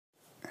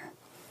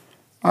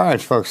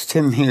Alright folks,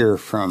 Tim here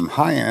from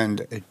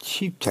High-End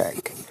Cheap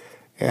Tech,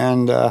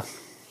 and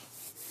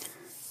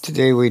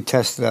today we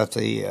tested out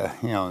the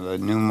the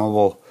NUU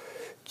Mobile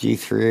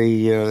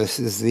G3. This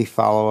is the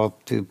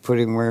follow-up to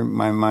putting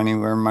my money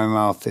where my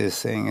mouth is,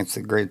 saying it's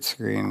a great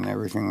screen and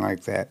everything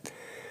like that.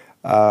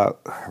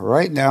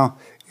 Right now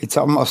it's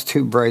almost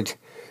too bright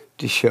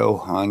to show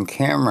on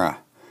camera.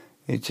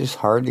 It's just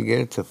hard to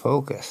get it to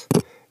focus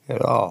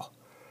at all.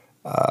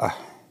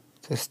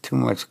 Just too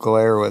much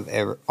glare with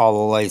all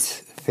the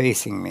lights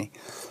facing me.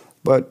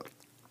 But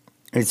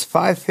it's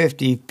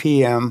 5:50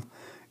 p.m.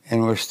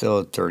 and we're still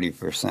at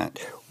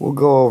 30%. We'll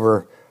go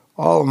over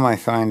all of my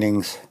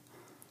findings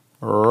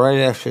right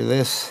after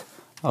this.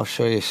 I'll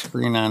show you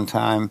screen on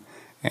time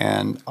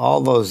and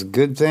all those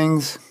good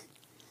things.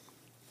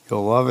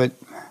 You'll love it.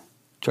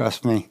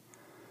 Trust me.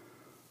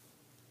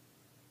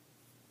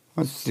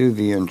 Let's do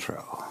the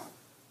intro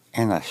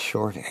and a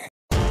short ad.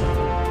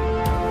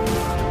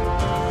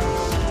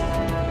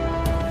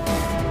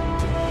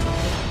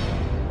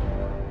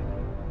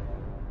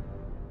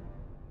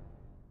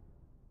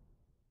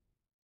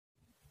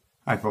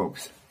 Hi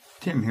folks,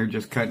 Tim here,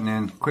 just cutting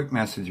in. Quick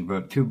message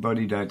about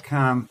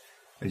tubeBuddy.com.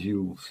 As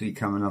you will see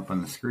coming up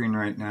on the screen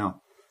right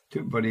now,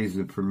 tubeBuddy is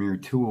the premier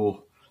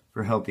tool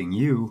for helping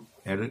you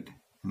edit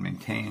and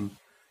maintain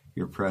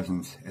your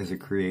presence as a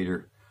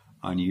creator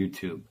on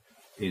YouTube.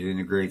 It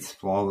integrates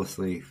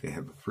flawlessly. If you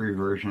have a free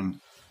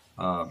version,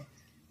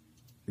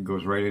 it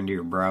goes right into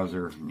your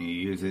browser and you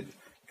use it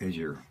as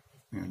you're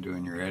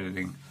doing your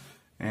editing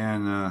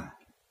and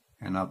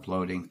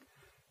uploading.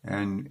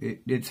 And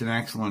it's an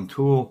excellent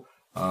tool.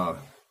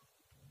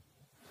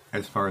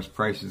 As far as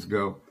prices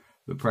go,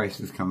 the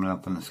price is coming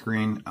up on the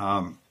screen.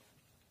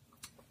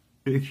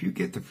 If you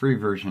get the free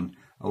version,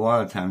 a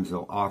lot of times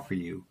they'll offer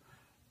you,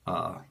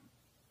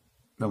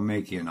 they'll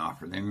make you an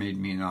offer. They made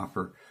me an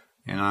offer,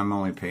 and I'm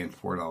only paying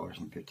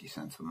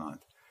 $4.50 a month.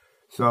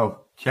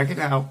 So check it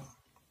out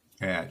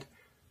at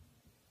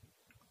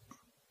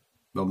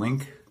the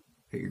link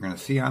that you're going to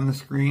see on the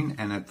screen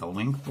and at the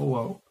link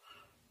below,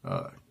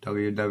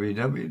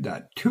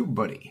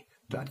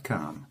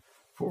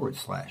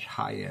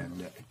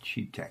 www.tubebuddy.com/high-end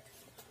cheap tech.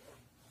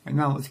 And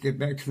now let's get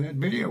back to that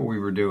video we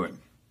were doing.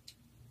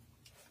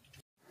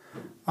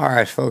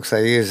 Alright folks, I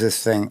use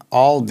this thing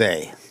all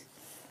day.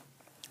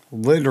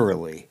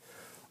 Literally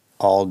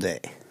all day.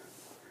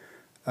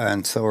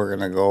 And so we're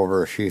going to go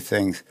over a few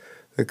things.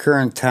 The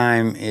current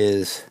time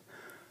is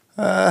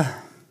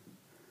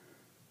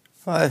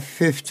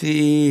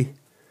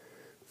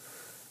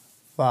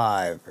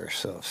 5:55 or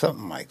so,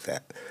 something like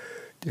that,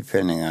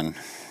 depending on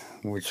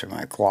which of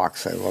my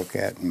clocks I look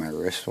at, and my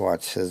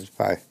wristwatch says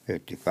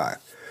 5:55.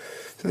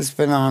 So it's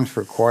been on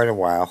for quite a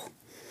while.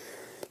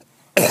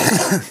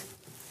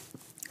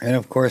 And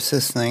of course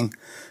this thing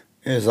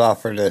is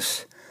offered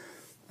us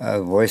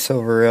voice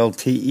over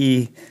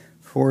LTE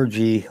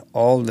 4G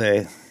all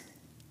day,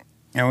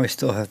 and we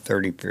still have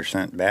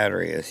 30%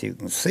 battery, as you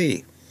can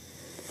see.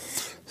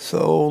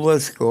 So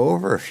let's go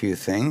over a few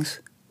things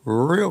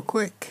real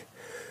quick.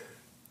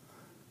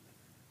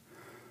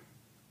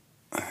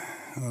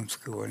 Let's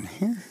go in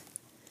here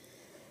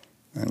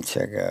and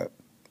check out.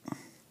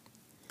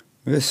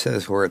 This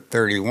says we're at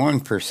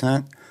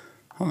 31%.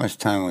 How much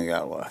time we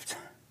got left?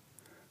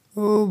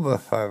 Oh,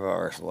 about 5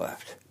 hours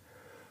left.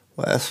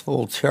 Last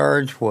full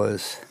charge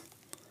was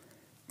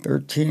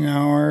 13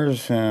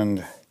 hours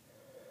and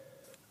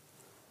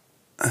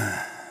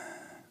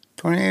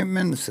 28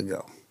 minutes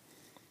ago.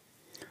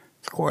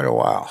 It's quite a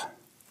while.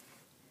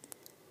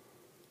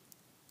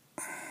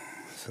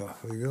 So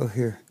if we go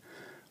here,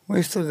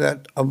 we still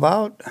got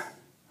about,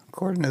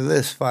 according to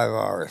this, 5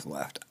 hours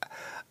left.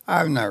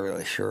 I'm not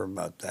really sure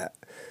about that.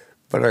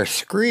 But our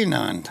screen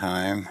on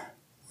time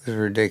was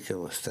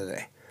ridiculous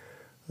today.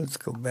 Let's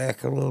go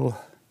back a little.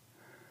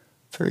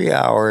 3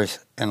 hours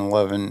and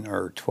 11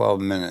 or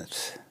 12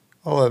 minutes.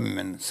 11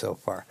 minutes so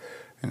far.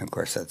 And of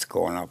course that's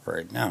going up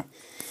right now.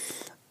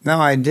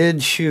 Now I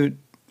did shoot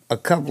a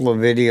couple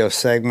of video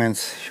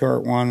segments,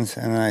 short ones,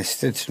 and I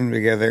stitched them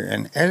together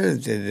and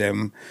edited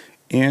them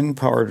in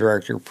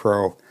PowerDirector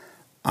Pro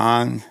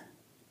on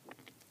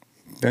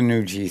the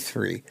NUU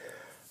G3.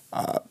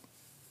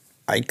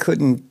 I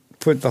couldn't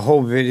put the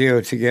whole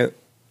video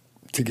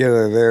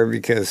together there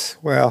because,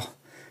 well,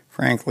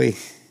 frankly,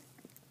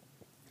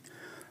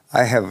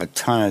 I have a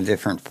ton of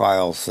different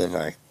files that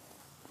I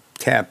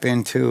tap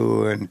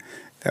into, and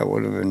that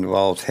would have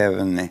involved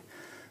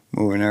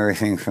moving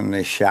everything from the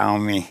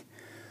Xiaomi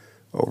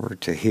over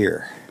to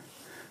here.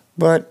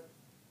 But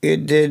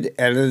it did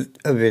edit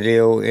a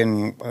video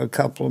in a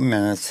couple of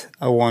minutes,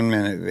 a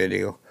 1-minute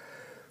video,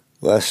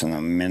 less than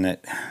a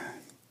minute,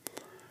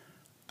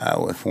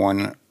 with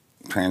one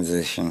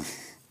transition,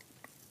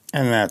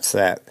 and that's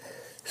that.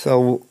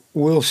 So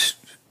we'll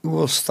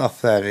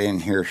stuff that in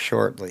here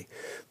shortly.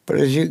 But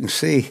as you can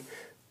see,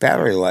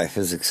 battery life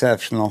is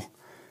exceptional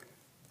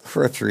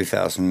for a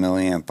 3,000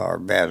 milliamp hour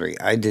battery.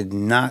 I did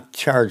not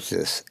charge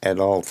this at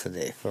all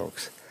today,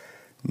 folks.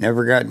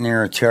 Never got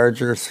near a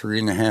charger.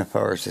 3.5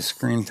 hours of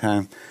screen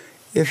time.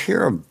 If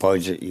you're a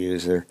budget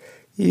user,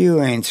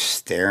 you ain't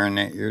staring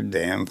at your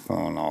damn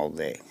phone all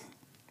day.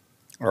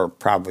 Or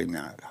probably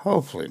not.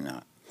 Hopefully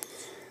not.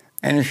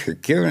 And if you're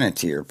giving it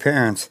to your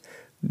parents,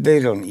 they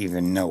don't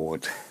even know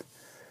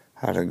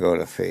how to go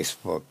to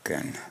Facebook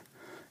and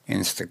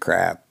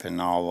Instagram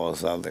and all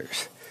those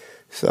others.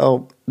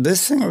 So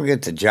this thing will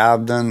get the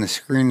job done. The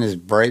screen is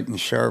bright and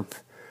sharp.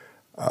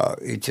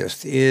 It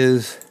just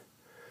is.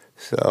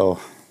 So,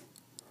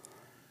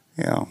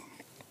 you know,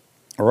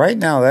 right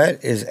now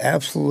that is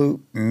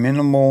absolute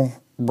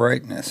minimal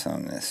brightness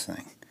on this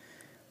thing.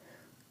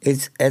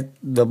 It's at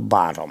the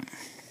bottom.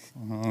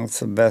 That's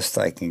the best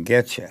I can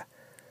get you.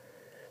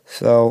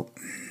 So,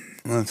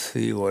 let's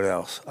see what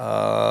else.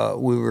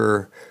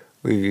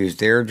 We've used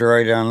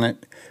AirDroid on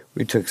it.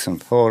 We took some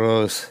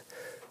photos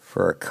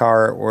for a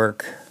car at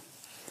work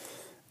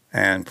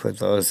and put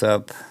those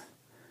up.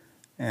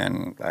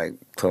 And I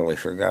totally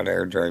forgot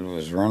AirDroid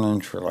was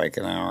running for like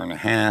an hour and a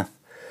half.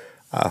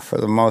 For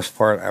the most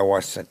part, I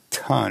watched a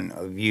ton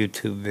of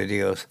YouTube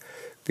videos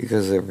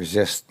because there was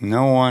just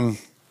no one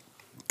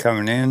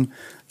coming in,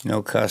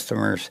 no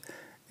customers,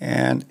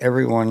 and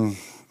everyone,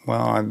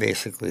 well, I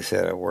basically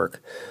sat at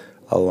work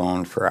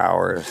alone for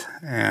hours,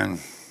 and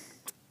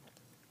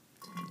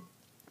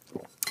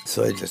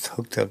so I just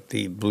hooked up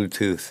the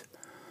Bluetooth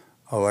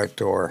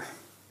Elector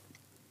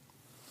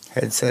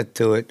headset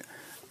to it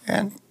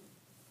and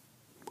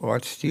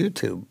watched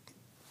YouTube.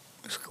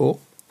 It was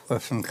cool.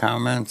 Left some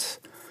comments.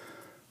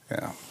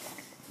 Yeah,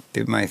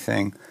 did my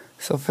thing.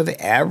 So for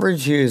the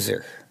average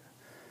user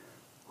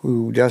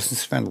who doesn't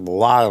spend a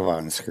lot of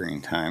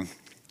on-screen time,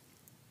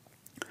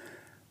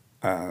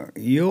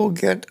 you'll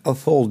get a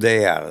full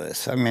day out of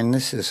this. I mean,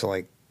 this is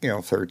like,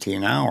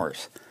 13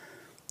 hours.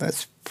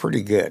 That's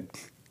pretty good.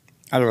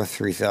 Out of a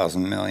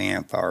 3,000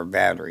 milliamp hour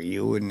battery,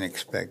 you wouldn't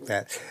expect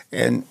that.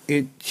 And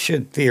it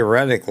should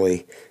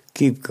theoretically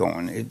keep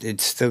going.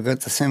 It's still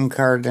got the SIM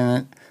card in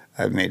it.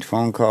 I've made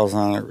phone calls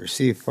on it,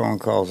 received phone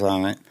calls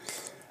on it.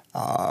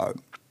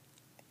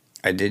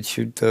 I did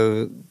shoot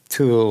the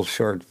 2 little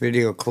short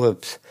video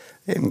clips.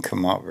 They didn't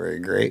come out very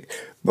great,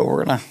 but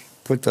we're going to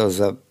put those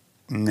up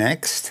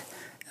next,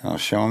 and I'll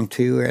show them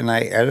to you. And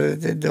I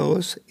edited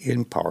those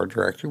in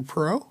PowerDirector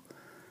Pro.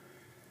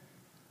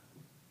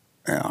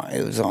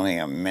 It was only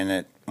a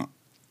minute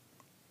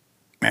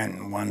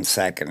and 1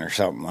 second or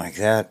something like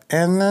that.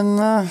 And then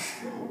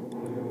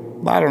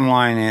bottom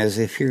line is,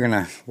 if you're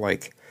going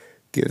to,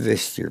 give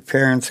this to your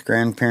parents,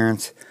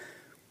 grandparents,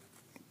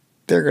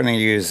 they're going to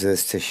use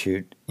this to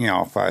shoot, a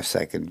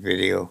 5-second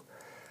video.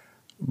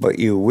 But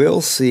you will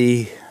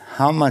see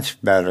how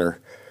much better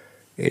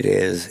it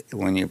is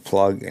when you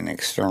plug an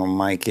external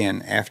mic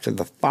in after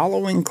the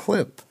following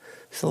clip.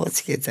 So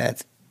let's get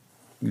that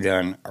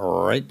done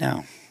right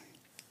now.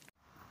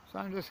 So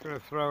I'm just going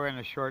to throw in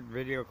a short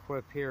video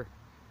clip here,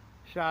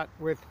 shot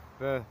with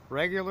the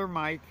regular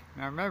mic.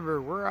 Now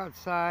remember, we're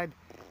outside,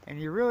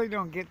 and you really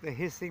don't get the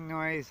hissing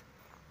noise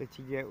that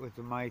you get with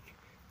the mic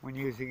when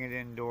using it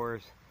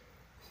indoors.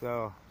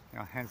 So,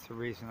 hence the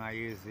reason I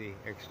use the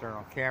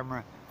external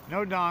camera.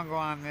 No dongle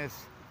on this,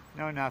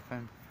 no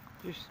nothing.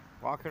 Just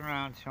walking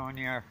around showing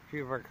you a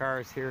few of our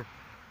cars here.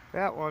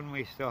 That one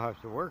we still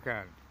have to work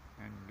on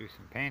and do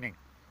some painting,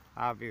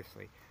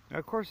 obviously. Now,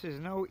 of course, there's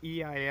no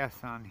EIS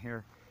on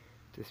here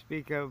to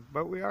speak of,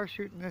 but we are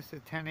shooting this at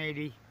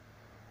 1080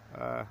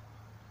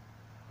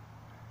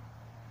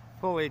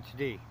 full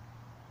HD,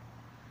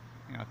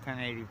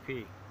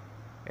 1080p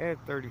at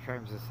 30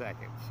 frames a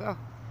second. So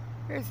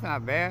it's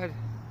not bad,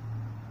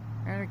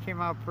 and it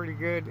came out pretty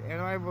good. And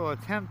I will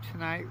attempt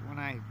tonight, when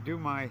I do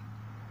my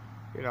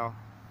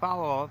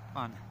follow-up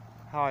on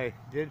how I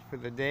did for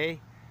the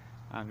day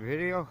on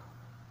video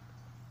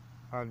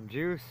on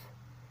Juice,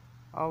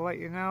 I'll let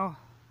you know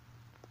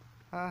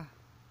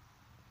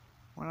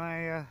when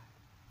I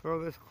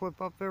throw this clip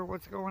up there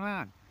what's going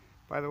on.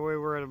 By the way,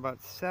 we're at about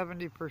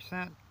 70%,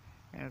 and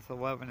it's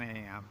 11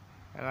 a.m.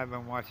 and I've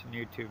been watching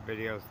YouTube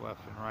videos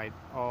left and right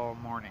all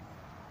morning.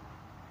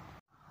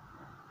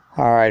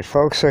 Alright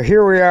folks, so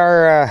here we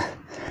are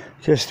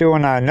just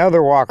doing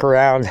another walk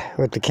around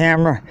with the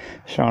camera,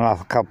 showing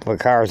off a couple of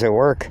cars at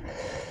work.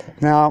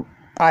 Now,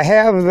 I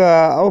have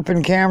the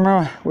open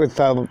camera with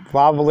the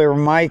lavalier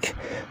mic,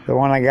 the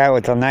one I got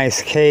with the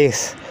nice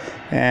case,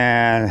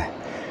 and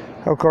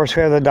of course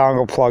we have the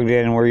dongle plugged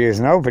in and we're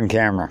using open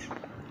camera.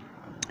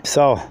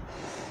 So,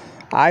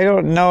 I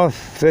don't know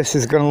if this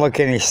is going to look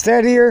any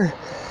steadier.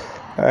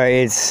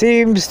 It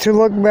seems to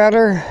look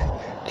better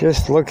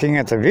just looking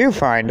at the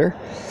viewfinder.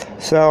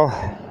 So,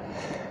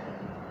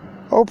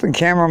 open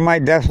camera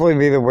might definitely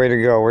be the way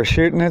to go. We're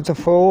shooting at the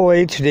full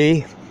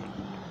HD.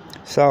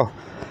 So,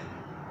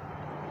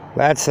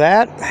 that's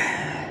that.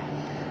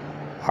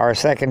 Our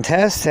second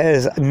test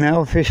has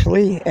now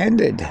officially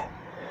ended.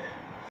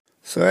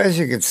 So as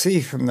you can see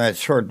from that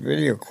short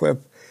video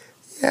clip,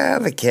 yeah,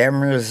 the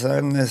cameras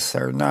on this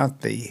are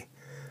not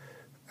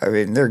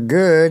they're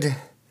good.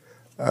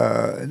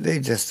 They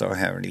just don't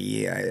have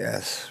any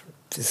EIS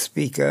to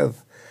speak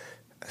of,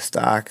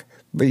 stock.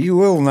 But you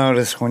will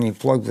notice when you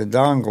plug the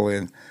dongle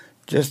in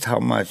just how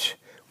much,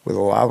 with a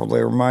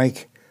lavalier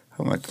mic,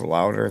 how much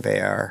louder they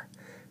are,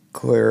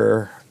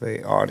 clearer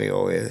the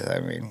audio is. I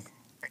mean,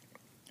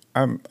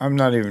 I'm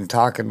not even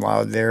talking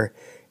loud there,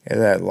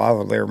 and that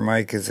lavalier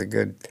mic is a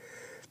good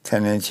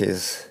 10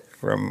 inches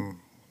from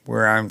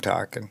where I'm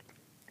talking.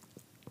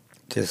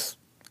 Just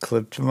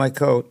clipped to my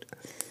coat.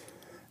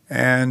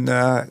 And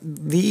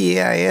the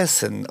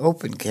EIS and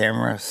open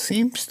camera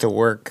seems to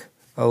work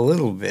a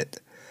little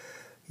bit.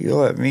 You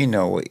let me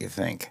know what you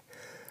think.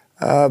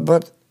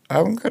 But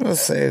I'm going to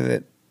say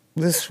that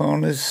this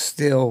phone is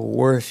still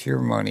worth your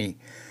money.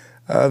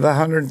 The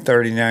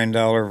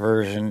 $139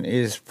 version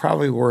is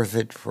probably worth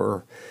it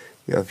for,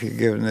 if you're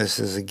giving this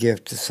as a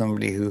gift to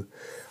somebody who,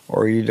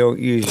 or you don't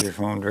use your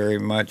phone very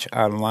much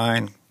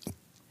online,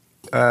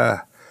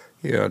 to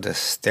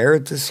stare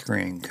at the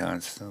screen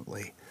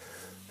constantly.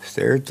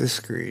 Stare at the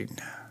screen.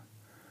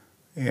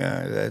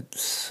 Yeah,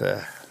 that's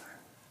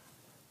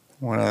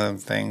one of them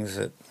things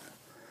that,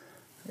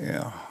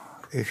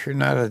 if you're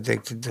not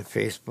addicted to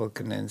Facebook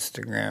and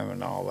Instagram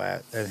and all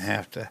that, and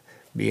have to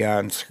be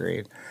on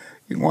screen.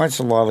 You can watch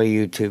a lot of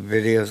YouTube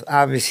videos.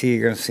 Obviously,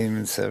 you're going to see them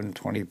in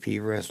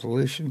 720p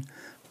resolution.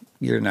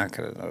 You're not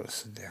going to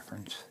notice the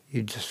difference.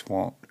 You just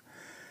won't.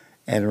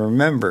 And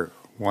remember,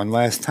 one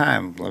last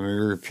time, let me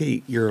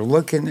repeat, you're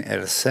looking at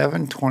a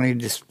 720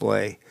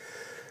 display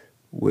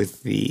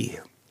with the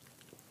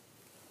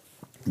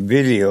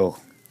video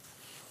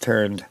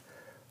turned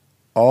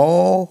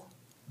all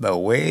the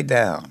way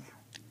down.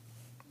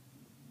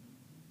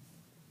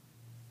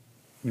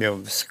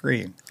 The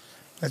screen.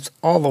 That's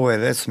all the way.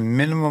 That's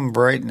minimum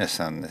brightness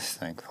on this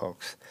thing,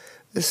 folks.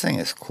 This thing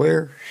is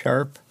clear,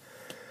 sharp,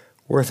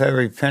 worth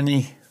every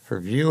penny for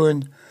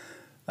viewing.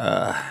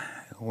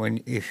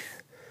 If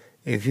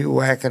you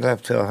whack it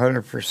up to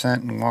 100%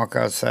 and walk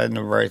outside in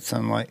the bright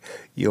sunlight,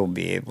 you'll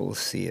be able to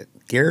see it.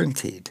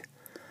 Guaranteed.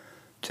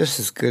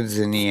 Just as good as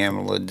any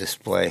AMOLED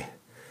display.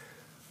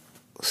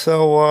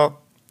 So,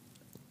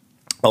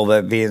 all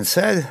that being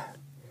said,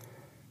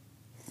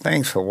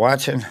 thanks for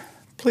watching.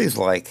 Please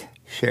like,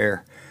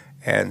 share,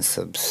 and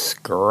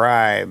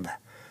subscribe.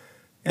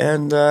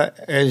 And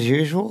as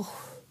usual,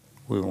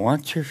 we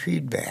want your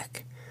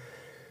feedback.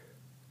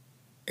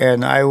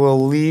 And I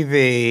will leave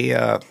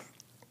a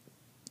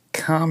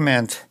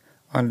comment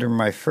under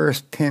my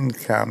first pinned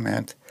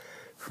comment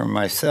from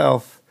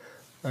myself.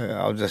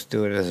 I'll just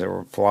do it as a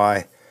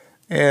reply.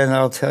 And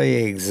I'll tell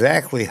you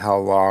exactly how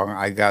long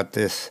I got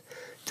this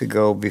to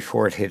go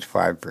before it hit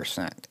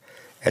 5%.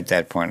 At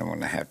that point, I'm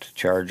going to have to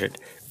charge it,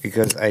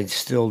 because I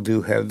still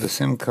do have the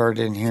SIM card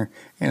in here,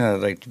 and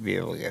I'd like to be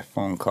able to get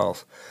phone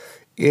calls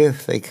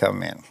if they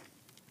come in.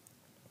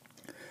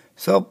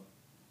 So,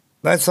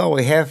 that's all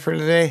we have for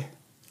today.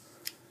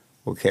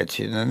 We'll catch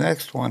you in the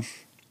next one.